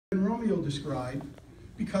Romeo described,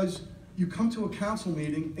 because you come to a council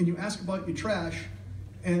meeting and you ask about your trash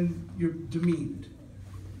and you're demeaned.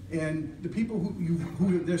 And the people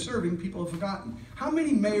who they're serving, people have forgotten. How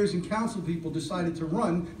many mayors and council people decided to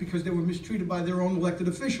run because they were mistreated by their own elected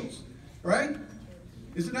officials, right?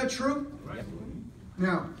 Isn't that true? Right.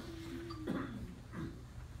 Now,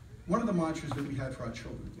 one of the mantras that we had for our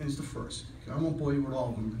children, and it's the first, I won't bore you with all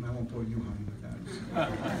of them, and I won't bore you, honey, with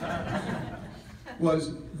that,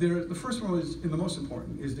 was the first one was, and the most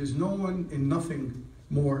important, is there's no one and nothing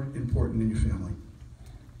more important than your family.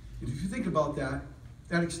 If you think about that,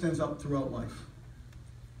 that extends up throughout life.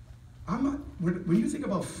 When you think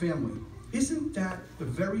about family, isn't that the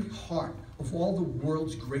very heart of all the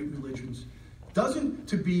world's great religions? Doesn't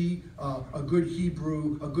to be a good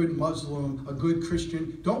Hebrew, a good Muslim, a good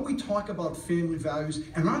Christian, don't we talk about family values?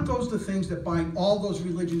 And aren't those the things that bind all those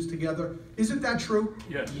religions together? Isn't that true?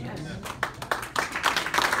 Yes. Yes.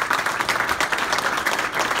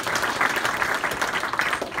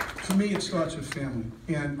 For me, it starts with family.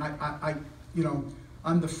 And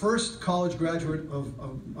I'm the first college graduate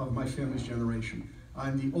of my family's generation.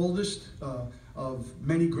 I'm the oldest of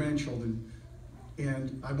many grandchildren.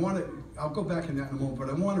 And I'll go back in that in a moment, but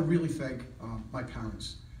I want to really thank my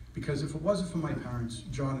parents. Because if it wasn't for my parents,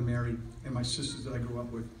 John and Mary, and my sisters that I grew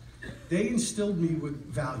up with, they instilled me with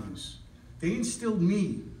values. They instilled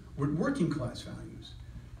me with working class values.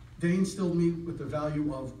 They instilled me with the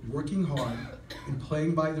value of working hard and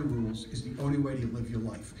playing by the rules is the only way to live your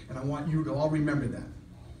life. And I want you to all remember that.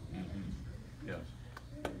 Yes.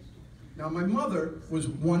 Now, my mother was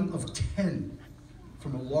one of 10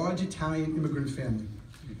 from a large Italian immigrant family,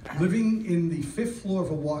 living in the 5th floor of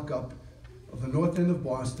a walk-up of the north end of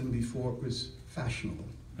Boston before it was fashionable.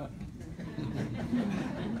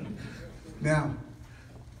 Now,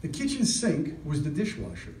 the kitchen sink was the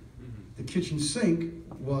dishwasher. The kitchen sink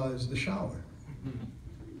was the shower.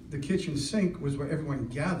 The kitchen sink was where everyone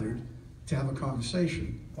gathered to have a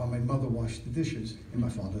conversation while my mother washed the dishes and my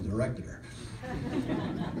father directed her.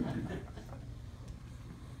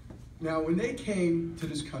 Now, when they came to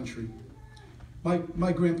this country,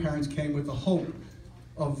 my grandparents came with the hope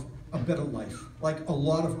of a better life, like a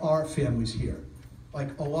lot of our families here,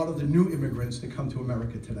 like a lot of the new immigrants that come to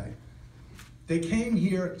America today. They came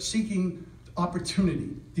here seeking opportunity,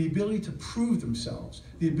 the ability to prove themselves,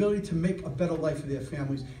 the ability to make a better life for their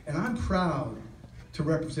families, and I'm proud to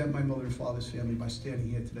represent my mother and father's family by standing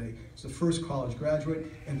here today as the first college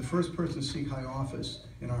graduate and the first person to seek high office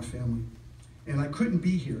in our family. And I couldn't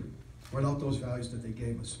be here without those values that they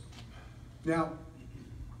gave us. Now,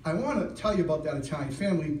 I want to tell you about that Italian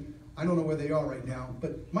family. I don't know where they are right now,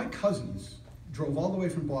 but my cousins drove all the way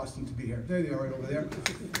from Boston to be here. There they are, right over there.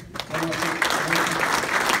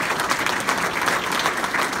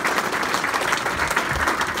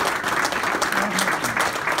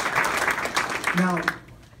 Now,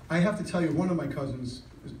 I have to tell you, one of my cousins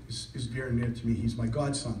is dear and near to me. He's my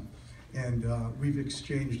godson. And we've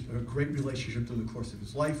exchanged a great relationship through the course of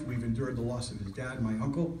his life. We've endured the loss of his dad, my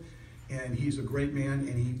uncle. And he's a great man,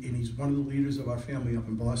 and he's one of the leaders of our family up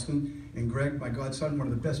in Boston. And Greg, my godson, one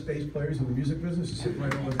of the best bass players in the music business, is sitting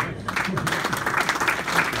right over there.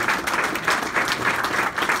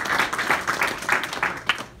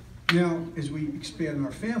 Now, as we expand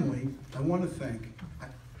our family, I want to thank,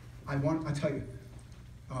 I tell you,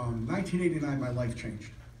 1989, my life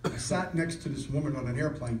changed. I sat next to this woman on an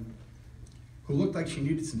airplane who looked like she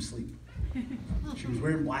needed some sleep. She was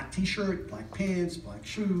wearing black t-shirt, black pants, black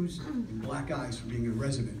shoes, and black eyes for being a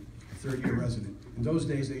resident, a third-year resident. In those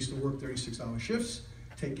days, they used to work 36-hour shifts,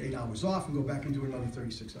 take 8 hours off, and go back and do another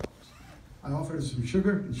 36 hours. I offered her some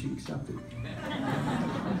sugar, and she accepted.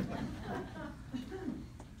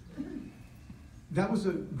 That was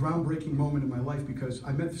a groundbreaking moment in my life because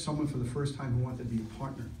I met someone for the first time who wanted to be a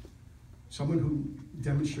partner. Someone who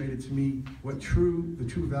demonstrated to me what the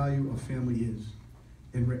true value of family is.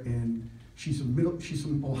 And she's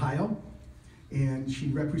from Ohio, and she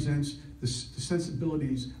represents the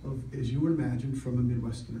sensibilities of, as you would imagine, from a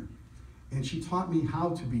Midwesterner. And she taught me how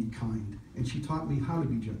to be kind, and she taught me how to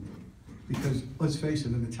be gentle. Because, let's face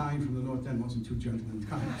it, an Italian from the North End wasn't too gentle and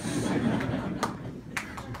kind.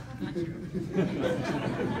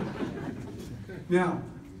 Now,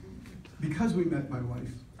 because we met my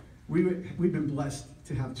wife, we've been blessed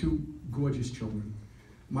to have 2 gorgeous children.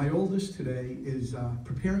 My oldest today is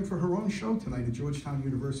preparing for her own show tonight at Georgetown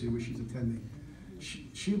University, where she's attending.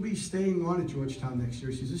 She'll be staying on at Georgetown next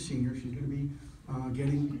year. She's a senior. She's going to be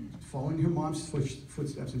following her mom's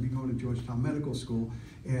footsteps and be going to Georgetown Medical School.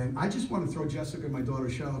 And I just want to throw Jessica, my daughter,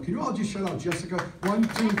 a shout out. Can you all just shout out Jessica? 1,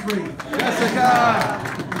 2, 3. Jessica!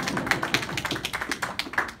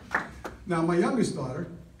 Now, my youngest daughter,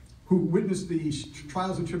 who witnessed the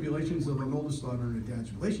trials and tribulations of an oldest daughter and her dad's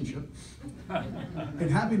relationship, and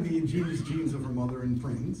having the ingenious genes of her mother and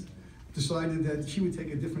friends, decided that she would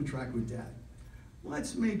take a different track with Dad.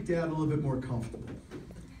 Let's make Dad a little bit more comfortable.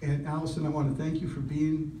 And Allison, I want to thank you for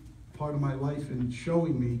being part of my life and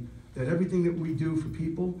showing me that everything that we do for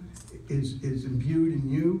people is imbued in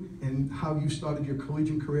you and how you started your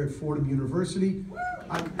collegiate career at Fordham University.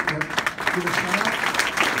 Give a shout out.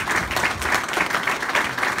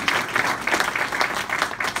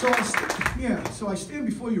 So I stand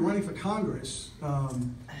before you running for Congress.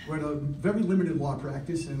 We're in a very limited law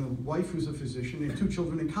practice and a wife who's a physician and 2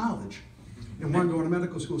 children in college and one going to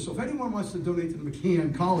medical school. So if anyone wants to donate to the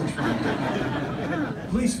McCann College Fund,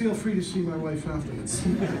 please feel free to see my wife afterwards.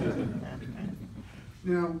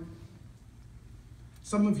 Now,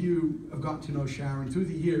 some of you have gotten to know Sharon. Through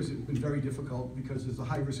the years, it's been very difficult because as a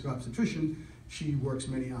high-risk obstetrician, she works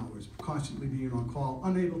many hours, constantly being on call,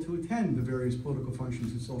 unable to attend the various political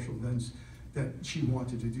functions and social events that she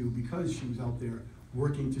wanted to do because she was out there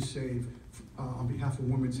working to save, on behalf of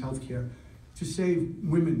women's health care, to save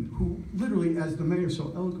women who literally, as the mayor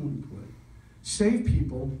so eloquently put it, save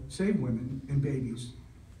people, save women and babies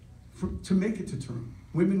to make it to term.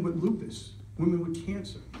 Women with lupus, women with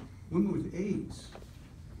cancer, women with AIDS.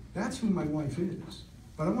 That's who my wife is.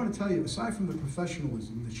 But I want to tell you, aside from the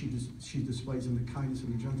professionalism that she displays and the kindness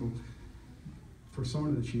and the gentle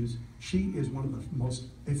persona that she is one of the most,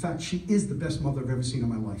 in fact, she is the best mother I've ever seen in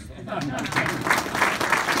my life.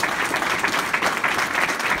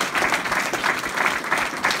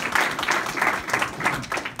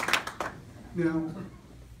 Now,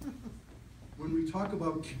 when we talk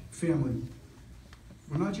about family,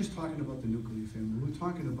 we're not just talking about the nuclear family, we're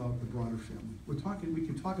talking about the broader family. We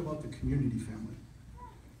can talk about the community family.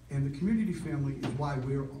 And the community family is why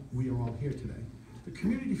we are all here today. The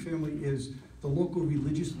community family is the local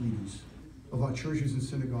religious leaders of our churches and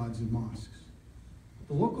synagogues and mosques.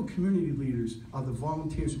 The local community leaders are the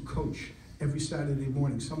volunteers who coach every Saturday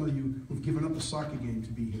morning. Some of you have given up a soccer game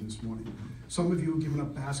to be here this morning. Some of you have given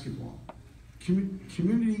up basketball.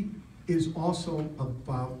 Community is also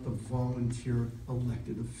about the volunteer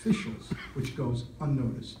elected officials, which goes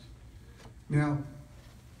unnoticed. Now,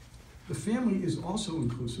 the family is also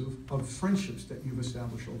inclusive of friendships that you've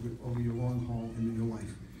established over your long haul in your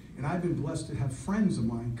life. And I've been blessed to have friends of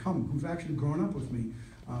mine come who've actually grown up with me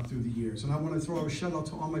through the years. And I want to throw a shout out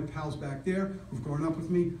to all my pals back there who've grown up with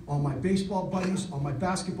me, all my baseball buddies, all my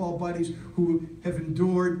basketball buddies who have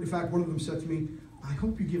endured. In fact, one of them said to me, "I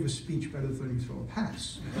hope you give a speech better than you throw a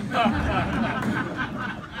pass."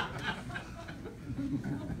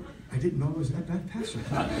 I didn't know I was that bad passer.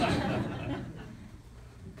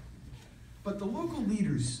 But the local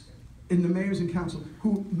leaders in the mayors and council,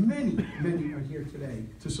 who many are here today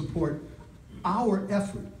to support our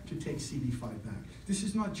effort to take CD5 back. This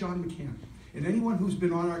is not John McCann. And anyone who's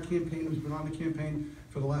been on our campaign, who's been on the campaign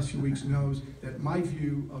for the last few weeks knows that my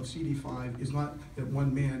view of CD5 is not that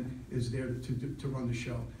one man is there to run the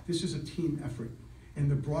show. This is a team effort. And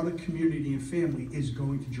the broader community and family is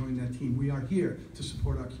going to join that team. We are here to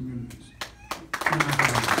support our communities.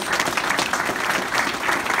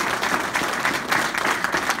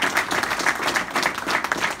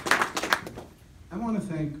 I want to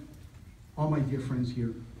thank all my dear friends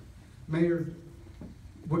here. Mayor,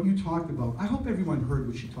 what you talked about, I hope everyone heard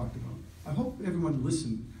what she talked about. I hope everyone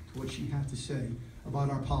listened to what she had to say about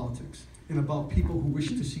our politics and about people who wish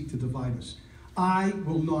to seek to divide us. I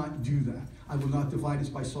will not do that. I will not divide us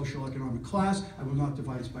by social economic class. I will not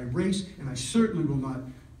divide us by race, and I certainly will not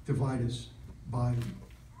divide us by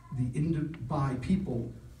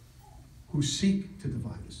people who seek to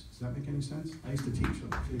divide us. Does that make any sense? I used to teach, so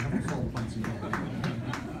you have to follow points involved.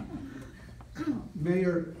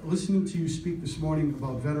 Mayor, listening to you speak this morning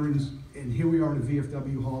about veterans, and here we are in the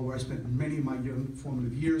VFW Hall where I spent many of my young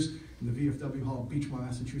formative years in the VFW Hall, Beechmont,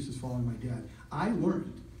 Massachusetts, following my dad. I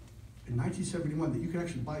learned in 1971 that you could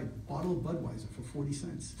actually buy a bottle of Budweiser for 40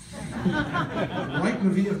 cents. Right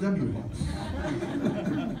in the VFW Hall.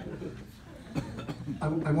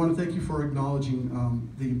 I want to thank you for acknowledging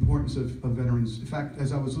the importance of veterans. In fact,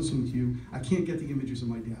 as I was listening to you, I can't get the images of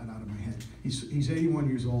my dad out of my head. He's 81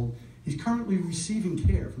 years old. He's currently receiving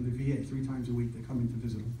care from the VA 3 times a week. They come in to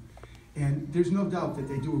visit him. And there's no doubt that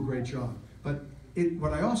they do a great job. But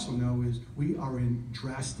what I also know is we are in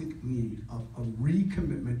drastic need of a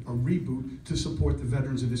recommitment, a reboot to support the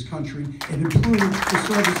veterans of this country and improve the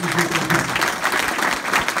services that they have.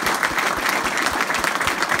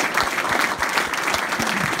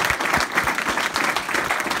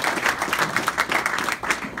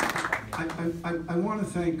 I want to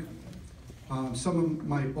thank Some of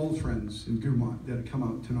my old friends in Dumont that have come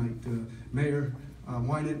out tonight, Mayor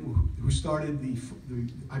Wynant, who started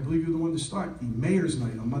I believe you're the one to start the Mayor's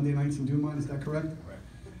Night on Monday nights in Dumont, is that correct? Right.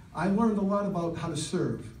 I learned a lot about how to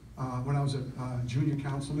serve when I was a junior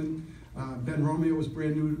councilman. Ben Romeo was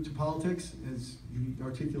brand new to politics, as he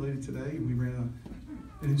articulated today. We ran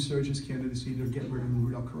an insurgents candidacy to get rid of and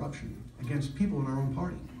root out corruption against people in our own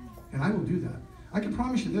party. And I will do that. I can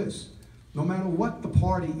promise you this, no matter what the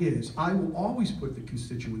party is, I will always put the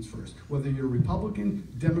constituents first. Whether you're Republican,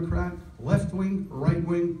 Democrat, left wing, right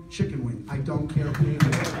wing, chicken wing, I don't care who you are.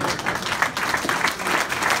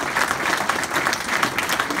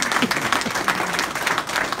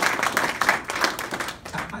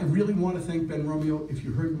 I really want to thank Ben Romeo. If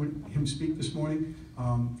you heard him speak this morning,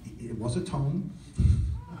 it was a tone,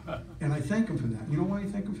 and I thank him for that. You know why I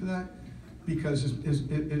thank him for that? Because as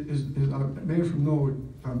Mayor from Norwood,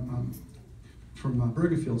 from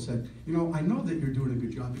Bergenfield said, you know, I know that you're doing a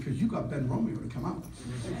good job because you got Ben Romeo to come out.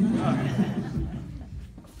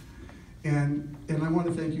 and I want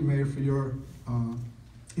to thank you, Mayor, for your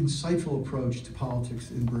insightful approach to politics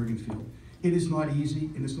in Bergenfield. It is not easy,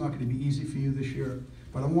 and it's not going to be easy for you this year,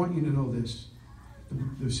 but I want you to know this.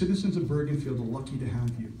 The citizens of Bergenfield are lucky to have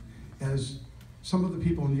you. As some of the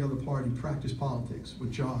people in the other party practice politics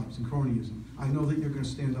with jobs and cronyism, I know that you're going to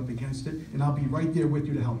stand up against it, and I'll be right there with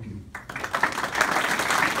you to help you.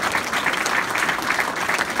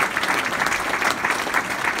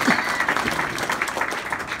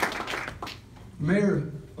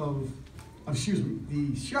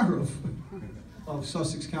 The sheriff of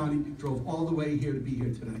Sussex County drove all the way here to be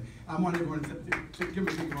here today. I want everyone to give him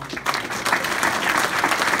a big round of applause.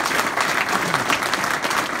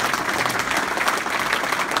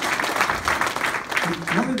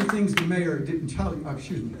 One of the things the mayor didn't tell you, the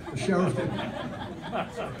sheriff didn't.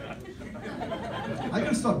 I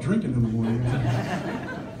gotta stop drinking in the morning.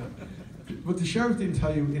 What the sheriff didn't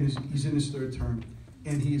tell you, he's in his third term,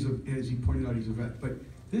 and as he pointed out, he's a vet. But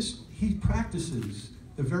he practices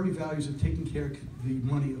the very values of taking care of the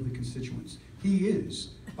money of the constituents. He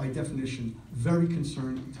is, by definition, very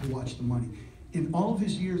concerned to watch the money. In all of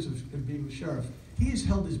his years of being the sheriff, he has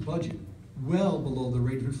held his budget well below the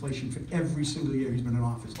rate of inflation for every single year he's been in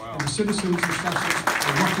office. Wow. And the citizens of Sussex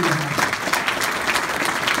are lucky to have him.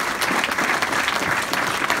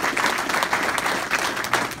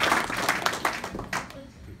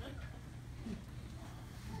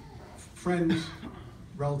 Friends,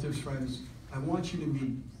 relatives, friends, I want you to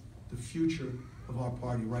meet the future of our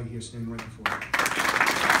party right here, standing right before you.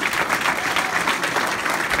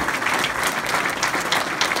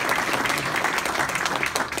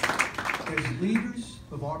 As leaders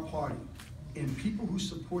of our party and people who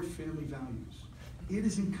support family values, it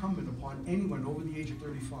is incumbent upon anyone over the age of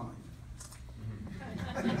 35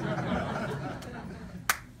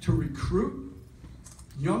 to recruit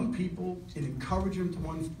young people and encourage them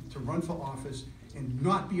to run for office and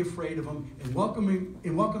not be afraid of them, and welcome them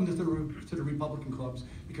to the Republican clubs,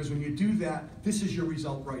 because when you do that, this is your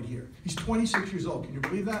result right here. He's 26 years old. Can you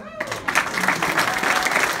believe that?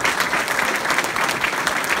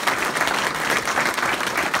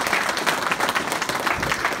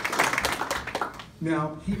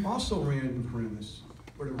 Now, he also ran in Paramus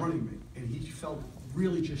for the running mate, and he fell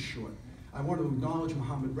really just short. I want to acknowledge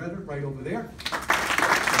Mohammed Redder right over there.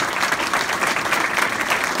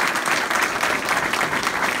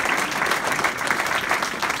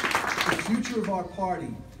 The future of our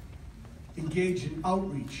party engaged in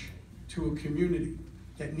outreach to a community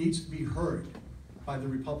that needs to be heard by the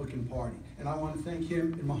Republican Party. And I want to thank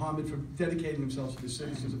him and Mohammed for dedicating themselves to the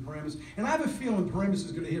citizens of Paramus. And I have a feeling Paramus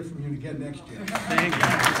is going to hear from you again next year. Thank you.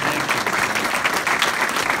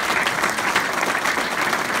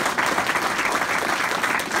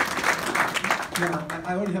 Now,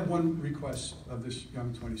 I only have one request of this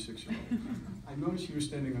young 26-year-old. I noticed you were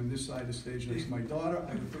standing on this side of the stage next to my daughter.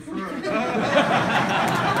 I would prefer...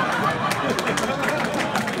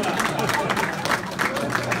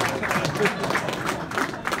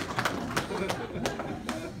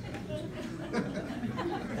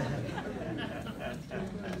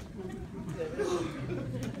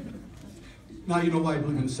 Now you know why I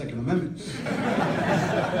believe in the Second Amendment.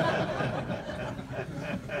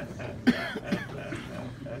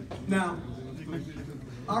 Now,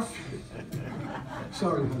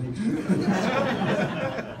 sorry, honey.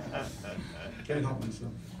 Can't help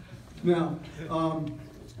myself. Now,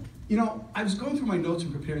 you know, I was going through my notes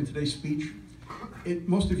and preparing today's speech.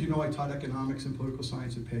 Most of you know I taught economics and political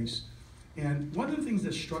science at Pace. And one of the things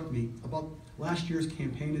that struck me about last year's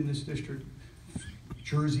campaign in this district,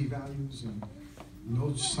 Jersey values and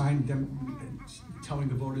no sign telling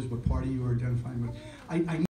the voters what party you are identifying with. I